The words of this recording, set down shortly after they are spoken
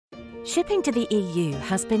Shipping to the EU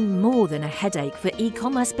has been more than a headache for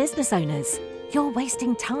e-commerce business owners. You're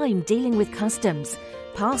wasting time dealing with customs.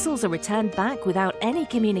 Parcels are returned back without any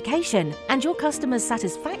communication, and your customer's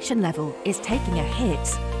satisfaction level is taking a hit.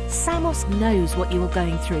 Samos knows what you are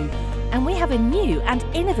going through, and we have a new and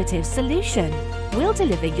innovative solution. We'll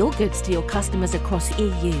deliver your goods to your customers across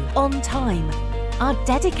EU on time. Our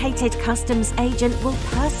dedicated customs agent will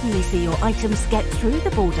personally see your items get through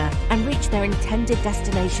the border and reach their intended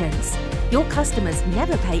destinations. Your customers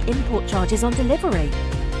never pay import charges on delivery,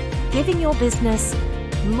 giving your business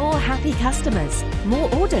more happy customers, more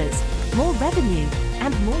orders, more revenue,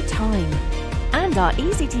 and more time. And our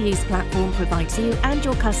easy-to-use platform provides you and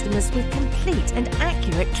your customers with complete and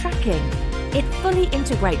accurate tracking. It fully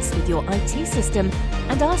integrates with your IT system,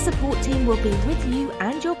 and our support team will be with you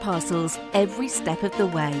and your parcels every step of the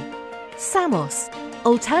way. Samos,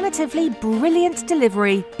 alternatively brilliant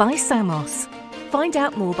delivery by Samos. Find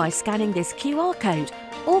out more by scanning this QR code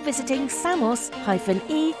or visiting samos-e.com.